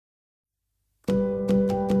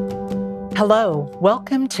Hello,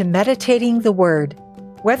 welcome to Meditating the Word.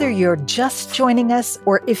 Whether you're just joining us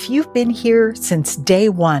or if you've been here since day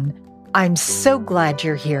one, I'm so glad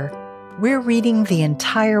you're here. We're reading the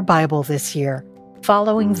entire Bible this year,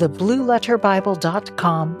 following the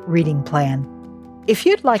BlueLetterBible.com reading plan. If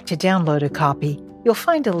you'd like to download a copy, you'll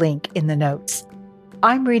find a link in the notes.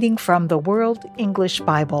 I'm reading from the World English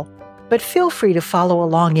Bible, but feel free to follow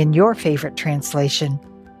along in your favorite translation.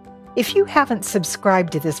 If you haven't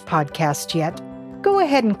subscribed to this podcast yet, go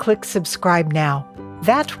ahead and click subscribe now.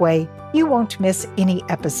 That way, you won't miss any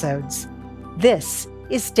episodes. This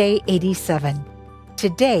is day 87.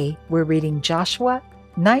 Today, we're reading Joshua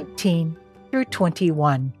 19 through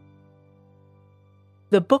 21.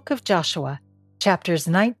 The Book of Joshua, chapters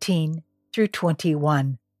 19 through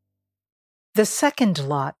 21. The second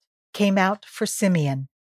lot came out for Simeon,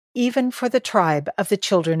 even for the tribe of the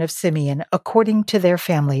children of Simeon, according to their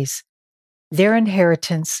families. Their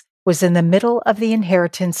inheritance was in the middle of the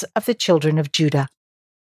inheritance of the children of Judah.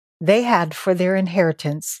 They had for their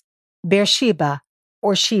inheritance Beersheba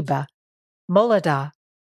or Sheba, Moladah,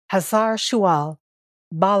 Hazar Shual,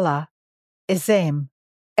 Bala, Ezem,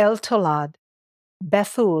 El Tolad,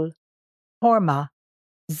 Bethul, Hormah,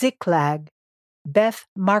 Ziklag, Beth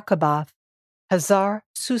Markaboth, Hazar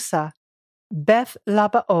Susa, Beth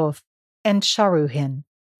Labaoth, and Sharuhin,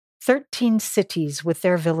 13 cities with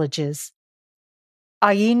their villages.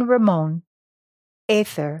 Ayin Ramon,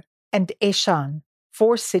 Aether, and Eshan,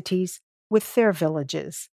 4 cities with their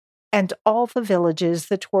villages, and all the villages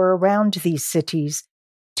that were around these cities,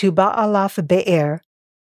 to Baalath Be'er,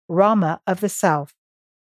 Ramah of the south.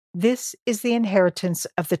 This is the inheritance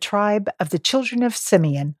of the tribe of the children of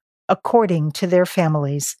Simeon, according to their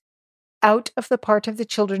families. Out of the part of the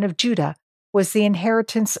children of Judah was the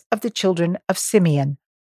inheritance of the children of Simeon,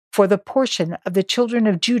 for the portion of the children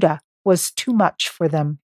of Judah was too much for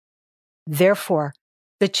them. Therefore,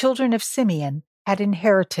 the children of Simeon had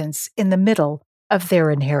inheritance in the middle of their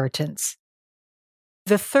inheritance.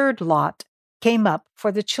 The third lot came up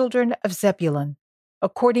for the children of Zebulun,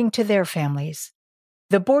 according to their families.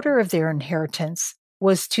 The border of their inheritance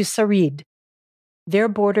was to Sarid. Their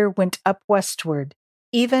border went up westward,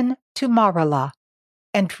 even to Maralah,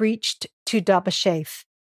 and reached to Dabasheth.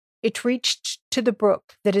 It reached to the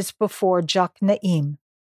brook that is before Jokneam.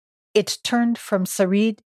 It turned from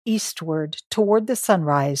Sarid eastward toward the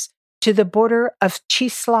sunrise to the border of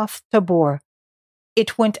Chisloth Tabor.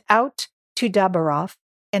 It went out to Dabaroth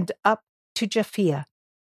and up to Japhia.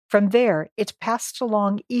 From there it passed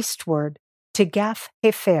along eastward to Gath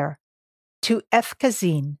Hefer, to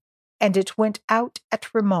Ethkazin, and it went out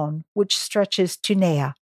at Rimmon, which stretches to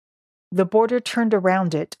Nea. The border turned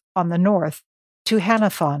around it on the north to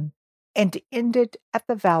Hanathon, and ended at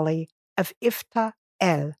the valley of Iftah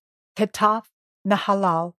El, Ketath,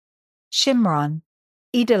 Nahalal, Shimron,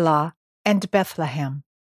 Edelah, and Bethlehem.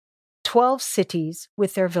 12 cities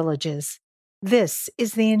with their villages. This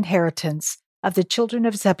is the inheritance of the children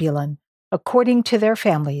of Zebulun, according to their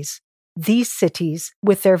families, these cities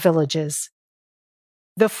with their villages.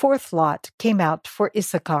 The fourth lot came out for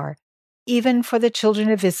Issachar, even for the children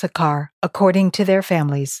of Issachar, according to their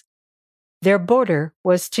families. Their border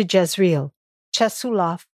was to Jezreel,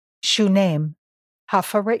 Chesulaph, Shunem,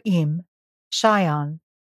 Hapharaim, Shion,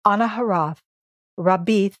 Anaharath,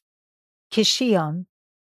 Rabith, Kishion,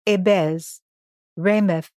 Ebez,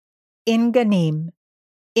 Ramoth, En-Ganim,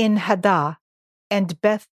 En-Haddah, and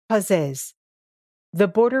Beth Pazez. The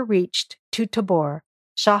border reached to Tabor,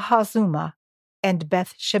 Shahazuma, and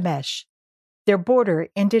Beth Shemesh. Their border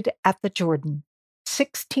ended at the Jordan,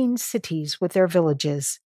 16 cities with their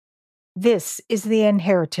villages. This is the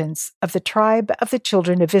inheritance of the tribe of the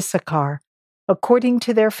children of Issachar, according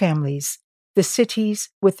to their families, the cities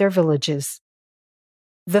with their villages.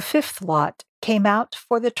 The fifth lot came out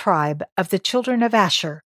for the tribe of the children of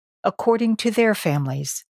Asher, according to their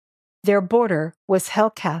families. Their border was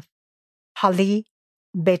Helkath, Hali,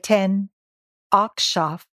 Beten,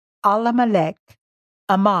 Akshaph, Alamelech,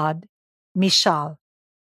 Amad, Mishal.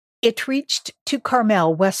 It reached to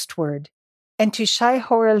Carmel westward, and to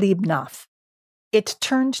Shihor-Libnath. It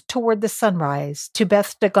turned toward the sunrise to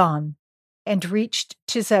Beth Dagon, and reached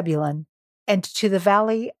to Zebulun, and to the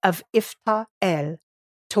valley of Iftah El,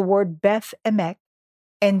 toward Beth Emek,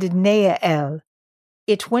 and Neael.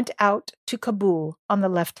 It went out to Kabul on the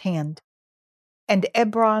left hand, and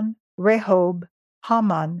Ebron, Rehob,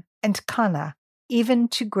 Haman, and Kana, even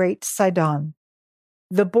to Great Sidon.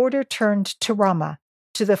 The border turned to Ramah,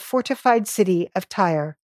 to the fortified city of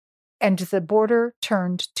Tyre, and the border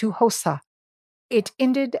turned to Hosah. It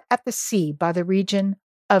ended at the sea by the region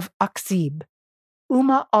of Akzib.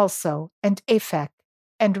 Umah also, and Aphek,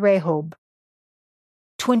 and Rehob,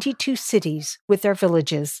 22 cities with their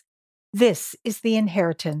villages. This is the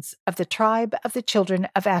inheritance of the tribe of the children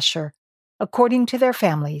of Asher, according to their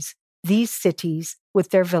families, these cities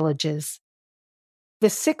with their villages.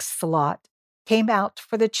 The sixth lot came out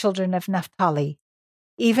for the children of Naphtali,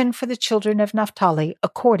 even for the children of Naphtali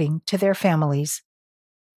according to their families.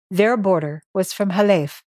 Their border was from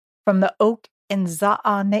Haleph, from the oak in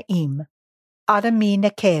Za'anaim, Adami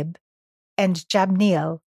Nekeb, and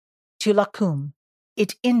Jabneel to Lakum.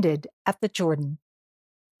 It ended at the Jordan.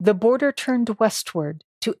 The border turned westward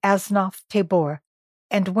to Aznoth Tabor,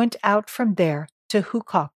 and went out from there to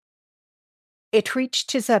Hukok. It reached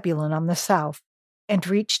to Zebulun on the south, and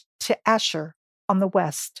reached to Asher on the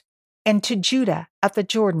west, and to Judah at the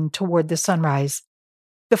Jordan toward the sunrise.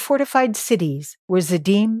 The fortified cities were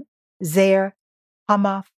Ziddim, Zair,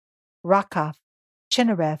 Hamath, Rakath,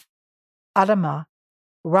 Chinnereth, Adamah,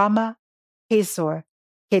 Ramah, Hazor,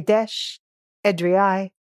 Kadesh,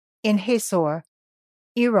 Edrei, En Hazor,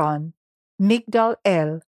 Iran, Migdal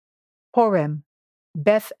El, Horem,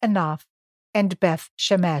 Beth Anath, and Beth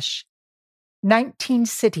Shemesh, 19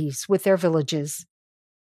 cities with their villages.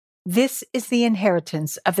 This is the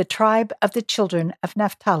inheritance of the tribe of the children of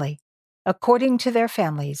Naphtali, according to their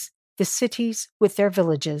families, the cities with their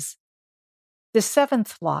villages. The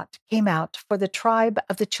seventh lot came out for the tribe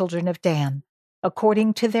of the children of Dan,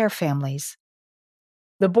 according to their families.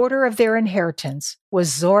 The border of their inheritance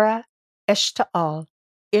was Zorah, Eshtaol,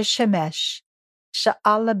 Irshemesh,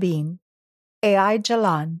 Sha'alabin,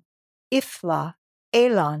 Jalan, Ithla,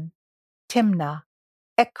 Elon, Timnah,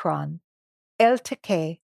 Ekron,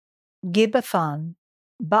 Eltekeh, Gibbethon,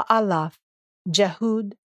 Baalath,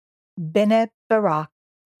 Jehud, Bene Barak,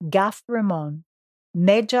 Gath Rimmon,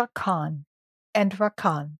 Mejakan, and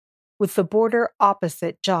Rakan, with the border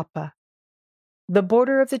opposite Joppa. The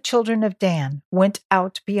border of the children of Dan went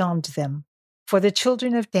out beyond them, for the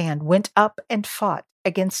children of Dan went up and fought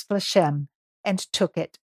against Lashem, and took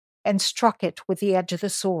it, and struck it with the edge of the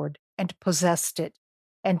sword, and possessed it,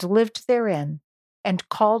 and lived therein, and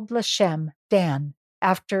called Lashem Dan,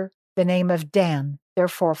 after the name of Dan, their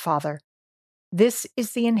forefather. This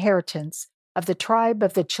is the inheritance of the tribe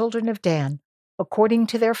of the children of Dan, according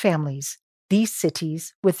to their families, these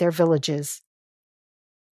cities with their villages.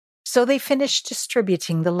 So they finished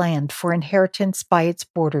distributing the land for inheritance by its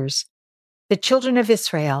borders. The children of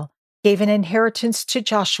Israel gave an inheritance to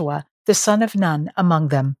Joshua, the son of Nun, among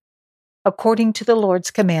them. According to the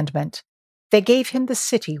Lord's commandment, they gave him the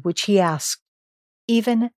city which he asked,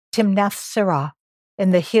 even Timnath-serah,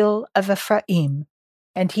 in the hill of Ephraim,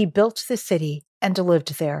 and he built the city and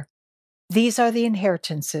lived there. These are the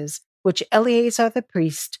inheritances which Eleazar the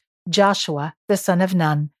priest, Joshua the son of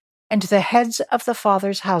Nun, and the heads of the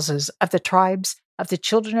fathers' houses of the tribes of the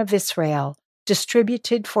children of Israel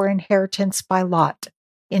distributed for inheritance by lot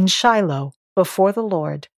in Shiloh before the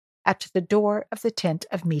Lord at the door of the tent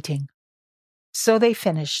of meeting. So they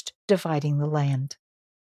finished dividing the land.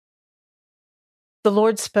 The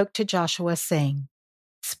Lord spoke to Joshua, saying,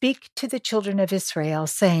 "Speak to the children of Israel,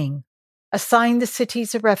 saying, Assign the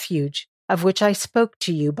cities of refuge, of which I spoke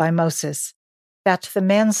to you by Moses, that the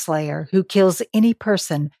manslayer who kills any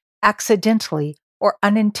person accidentally or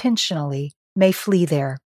unintentionally may flee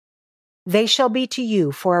there. They shall be to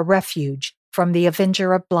you for a refuge from the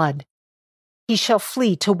avenger of blood. He shall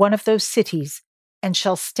flee to one of those cities, and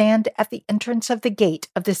shall stand at the entrance of the gate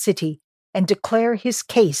of the city, and declare his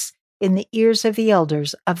case in the ears of the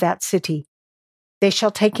elders of that city. They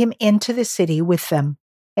shall take him into the city with them,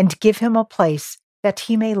 and give him a place that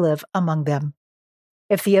he may live among them.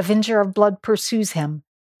 If the avenger of blood pursues him,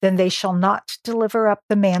 then they shall not deliver up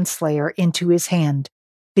the manslayer into his hand,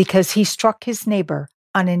 because he struck his neighbor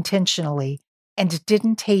unintentionally, and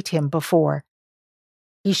didn't hate him before.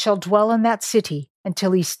 He shall dwell in that city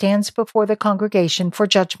until he stands before the congregation for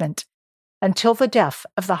judgment, until the death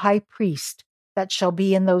of the high priest that shall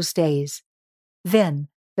be in those days. Then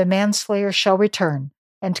the manslayer shall return,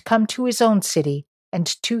 and come to his own city, and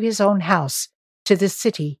to his own house, to the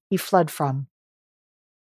city he fled from."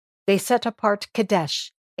 They set apart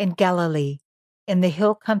Kadesh in Galilee, in the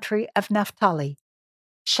hill country of Naphtali,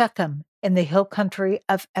 Shechem in the hill country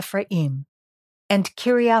of Ephraim, and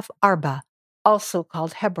Kiriath Arba, also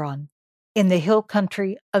called Hebron, in the hill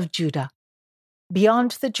country of Judah.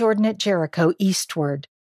 Beyond the Jordan at Jericho eastward,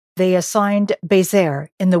 they assigned Bezer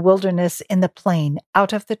in the wilderness in the plain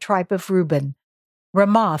out of the tribe of Reuben,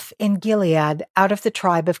 Ramoth in Gilead out of the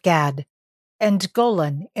tribe of Gad, and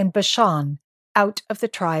Golan in Bashan out of the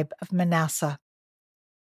tribe of Manasseh.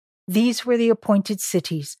 These were the appointed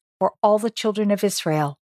cities for all the children of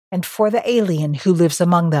Israel, and for the alien who lives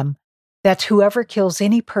among them, that whoever kills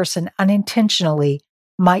any person unintentionally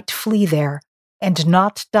might flee there and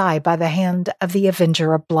not die by the hand of the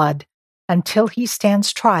avenger of blood until he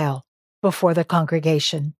stands trial before the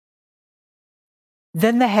congregation.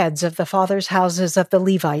 Then the heads of the fathers' houses of the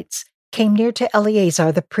Levites came near to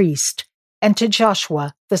Eleazar the priest, and to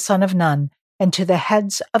Joshua the son of Nun, and to the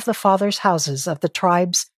heads of the fathers' houses of the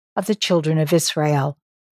tribes of the children of Israel.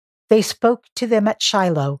 They spoke to them at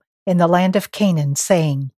Shiloh in the land of Canaan,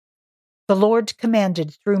 saying, "The Lord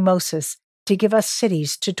commanded through Moses to give us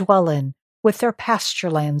cities to dwell in, with their pasture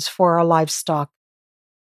lands for our livestock."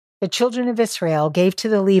 The children of Israel gave to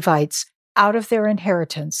the Levites out of their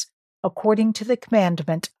inheritance, according to the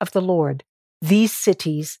commandment of the Lord, these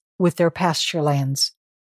cities with their pasture lands.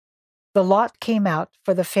 The lot came out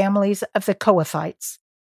for the families of the Kohathites.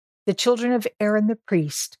 The children of Aaron the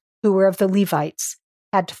priest, who were of the Levites,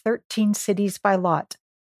 had 13 cities by lot,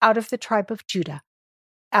 out of the tribe of Judah,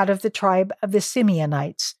 out of the tribe of the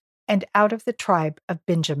Simeonites, and out of the tribe of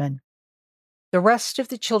Benjamin. The rest of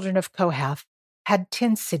the children of Kohath had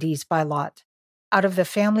 10 cities by lot, out of the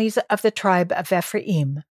families of the tribe of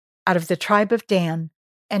Ephraim, out of the tribe of Dan,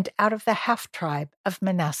 and out of the half-tribe of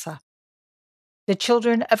Manasseh. The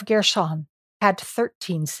children of Gershon had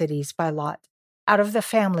 13 cities by lot, out of the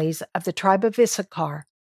families of the tribe of Issachar,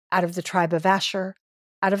 out of the tribe of Asher,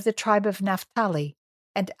 out of the tribe of Naphtali,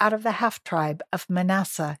 and out of the half-tribe of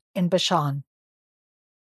Manasseh in Bashan.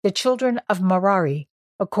 The children of Merari,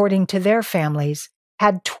 according to their families,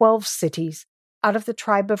 had 12 cities, out of the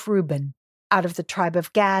tribe of Reuben, out of the tribe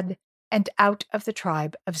of Gad, and out of the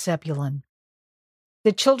tribe of Zebulun.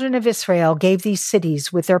 The children of Israel gave these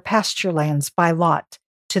cities with their pasture lands by lot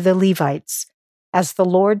to the Levites, as the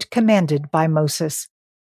Lord commanded by Moses.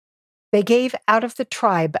 They gave out of the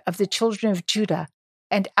tribe of the children of Judah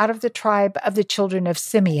and out of the tribe of the children of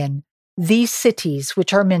Simeon these cities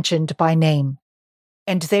which are mentioned by name.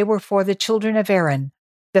 And they were for the children of Aaron,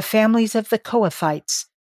 the families of the Kohathites,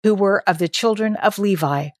 who were of the children of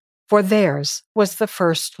Levi, for theirs was the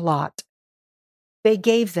first lot. They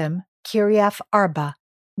gave them Kiriath Arba,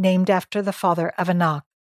 named after the father of Anak,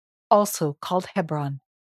 also called Hebron,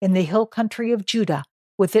 in the hill country of Judah,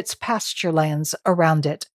 with its pasture lands around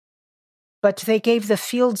it. But they gave the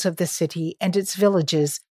fields of the city and its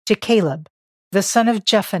villages to Caleb, the son of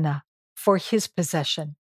Jephunneh, for his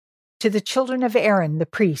possession. To the children of Aaron the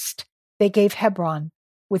priest, they gave Hebron,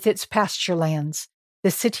 with its pasture lands, the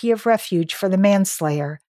city of refuge for the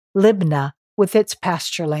manslayer, Libnah, with its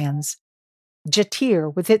pasture lands,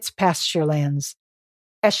 Jatir, with its pasture lands,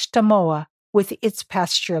 Eshtemoa, with its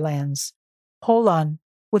pasture lands, Holon,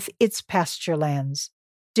 with its pasture lands,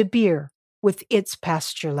 Debir, with its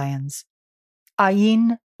pasture lands,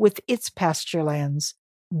 Ain, with its pasture lands,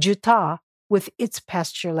 Jutah, with its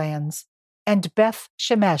pasture lands, and Beth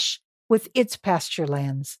Shemesh, with its pasture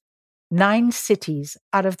lands, 9 cities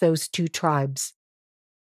out of those 2 tribes.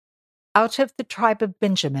 Out of the tribe of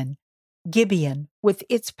Benjamin, Gibeon, with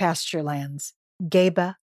its pasture lands,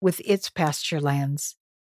 Geba, with its pasture lands,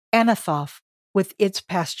 Anathoth, with its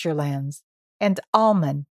pasture lands, and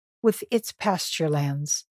Almon, with its pasture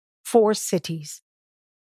lands, 4 cities.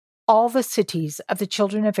 All the cities of the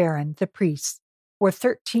children of Aaron, the priests, were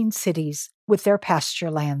 13 cities with their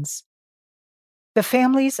pasture lands. The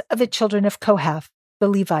families of the children of Kohath, the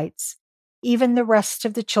Levites, even the rest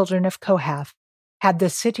of the children of Kohath, had the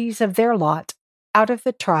cities of their lot out of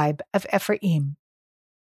the tribe of Ephraim.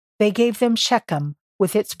 They gave them Shechem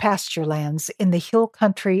with its pasture lands in the hill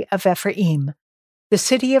country of Ephraim, the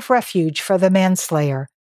city of refuge for the manslayer,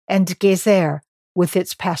 and Gezer with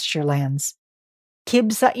its pasture lands,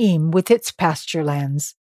 Kibzaim with its pasture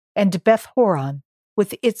lands, and Beth-horon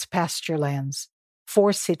with its pasture lands,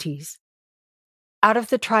 4 cities. Out of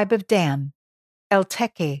the tribe of Dan,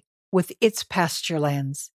 Eltekeh with its pasture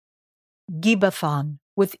lands, Gibbethon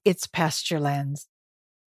with its pasture lands,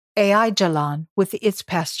 Aijalon with its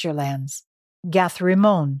pasture lands,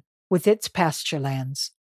 Gath-rimmon with its pasture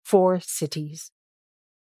lands, 4 cities.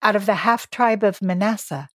 Out of the half-tribe of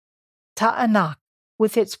Manasseh, Ta'anak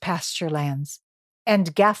with its pasture lands,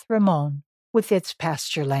 and Gath-rimmon with its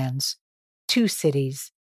pasture lands, 2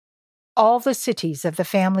 cities. All the cities of the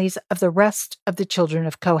families of the rest of the children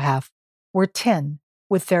of Kohath were 10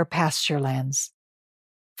 with their pasture lands.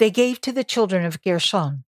 They gave to the children of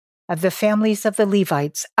Gershon, of the families of the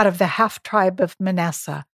Levites out of the half-tribe of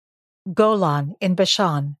Manasseh, Golan in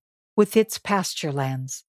Bashan, with its pasture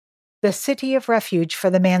lands, the city of refuge for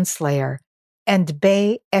the manslayer, and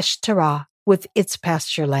Be-eshterah with its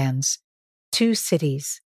pasture lands, 2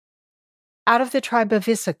 cities. Out of the tribe of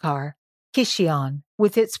Issachar, Kishion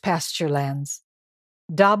with its pasture lands,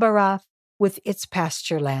 Dabarath with its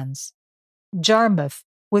pasture lands, Jarmuth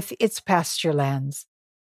with its pasture lands,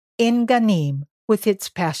 En Ganim with its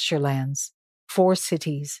pasture lands, 4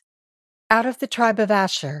 cities. Out of the tribe of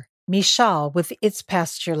Asher, Mishal with its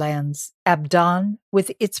pasture lands, Abdon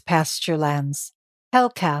with its pasture lands,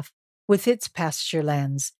 Helkath with its pasture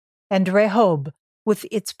lands, and Rehob with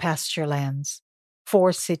its pasture lands,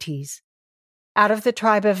 4 cities. Out of the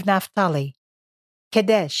tribe of Naphtali,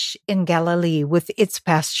 Kadesh in Galilee with its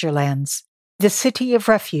pasture lands, the city of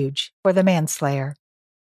refuge for the manslayer,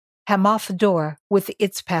 Hamath Dor with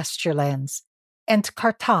its pasture lands, and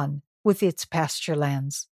Kartan with its pasture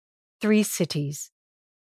lands, 3 cities.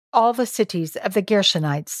 All the cities of the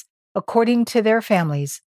Gershonites, according to their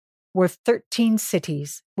families, were 13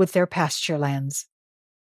 cities with their pasture lands.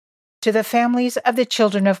 To the families of the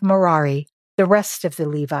children of Merari, the rest of the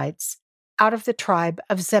Levites, out of the tribe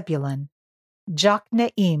of Zebulun,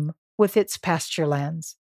 Jokneam with its pasture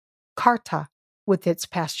lands, Karta with its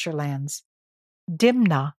pasture lands,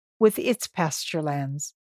 Dimnah with its pasture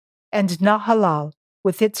lands, and Nahalal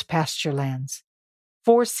with its pasture lands,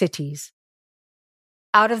 4 cities.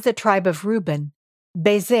 Out of the tribe of Reuben,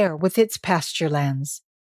 Bezer with its pasture lands,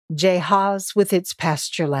 Jahaz with its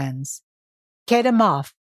pasture lands,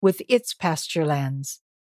 Kedemoth with its pasture lands,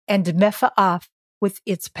 and Mephaath with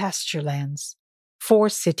its pasture lands, 4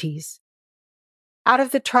 cities. Out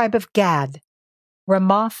of the tribe of Gad,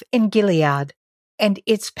 Ramoth in Gilead and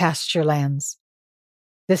its pasture lands,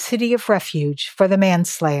 the city of refuge for the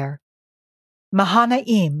manslayer,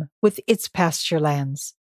 Mahanaim with its pasture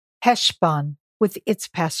lands, Heshbon with its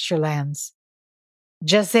pasture lands,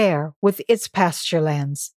 Jazer with its pasture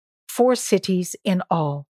lands, 4 cities in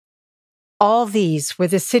all. All these were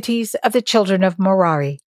the cities of the children of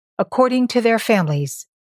Merari, according to their families,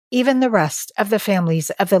 even the rest of the families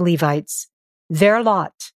of the Levites. Their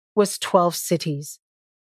lot was 12 cities.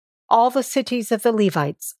 All the cities of the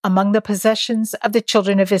Levites among the possessions of the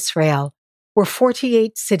children of Israel were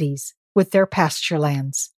 48 cities with their pasture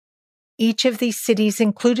lands. Each of these cities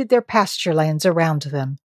included their pasture lands around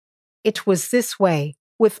them. It was this way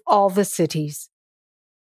with all the cities.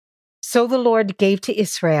 So the Lord gave to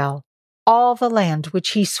Israel all the land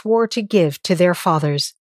which he swore to give to their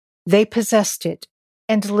fathers. They possessed it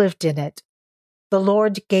and lived in it. The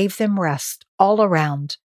Lord gave them rest all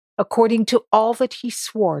around, according to all that he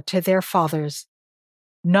swore to their fathers.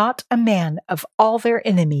 Not a man of all their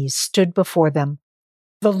enemies stood before them.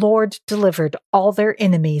 The Lord delivered all their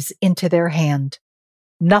enemies into their hand.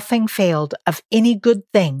 Nothing failed of any good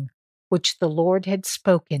thing which the Lord had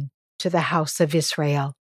spoken to the house of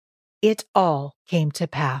Israel. It all came to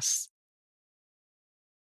pass.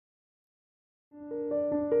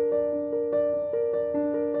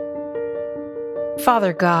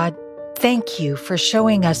 Father God, thank you for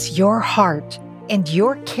showing us your heart and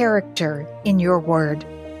your character in your word.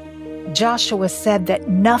 Joshua said that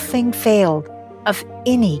nothing failed of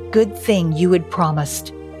any good thing you had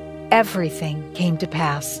promised. Everything came to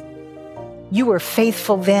pass. You were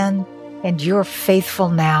faithful then, and you're faithful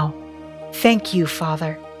now. Thank you,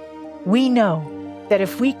 Father. We know that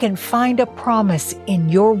if we can find a promise in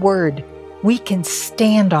your word, we can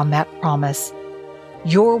stand on that promise.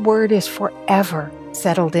 Your word is forever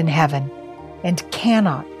settled in heaven and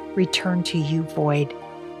cannot return to you void.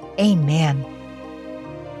 Amen.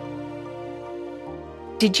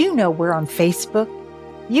 Did you know we're on Facebook?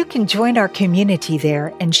 You can join our community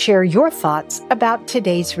there and share your thoughts about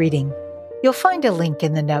today's reading. You'll find a link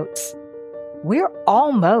in the notes. We're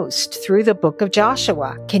almost through the book of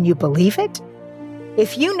Joshua. Can you believe it?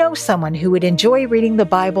 If you know someone who would enjoy reading the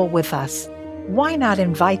Bible with us, why not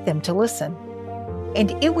invite them to listen?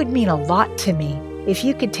 And it would mean a lot to me if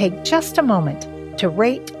you could take just a moment to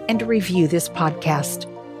rate and review this podcast.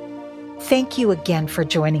 Thank you again for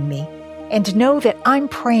joining me, and know that I'm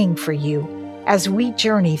praying for you as we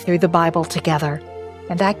journey through the Bible together,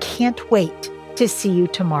 and I can't wait to see you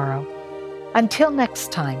tomorrow. Until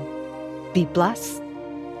next time, be blessed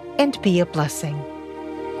and be a blessing.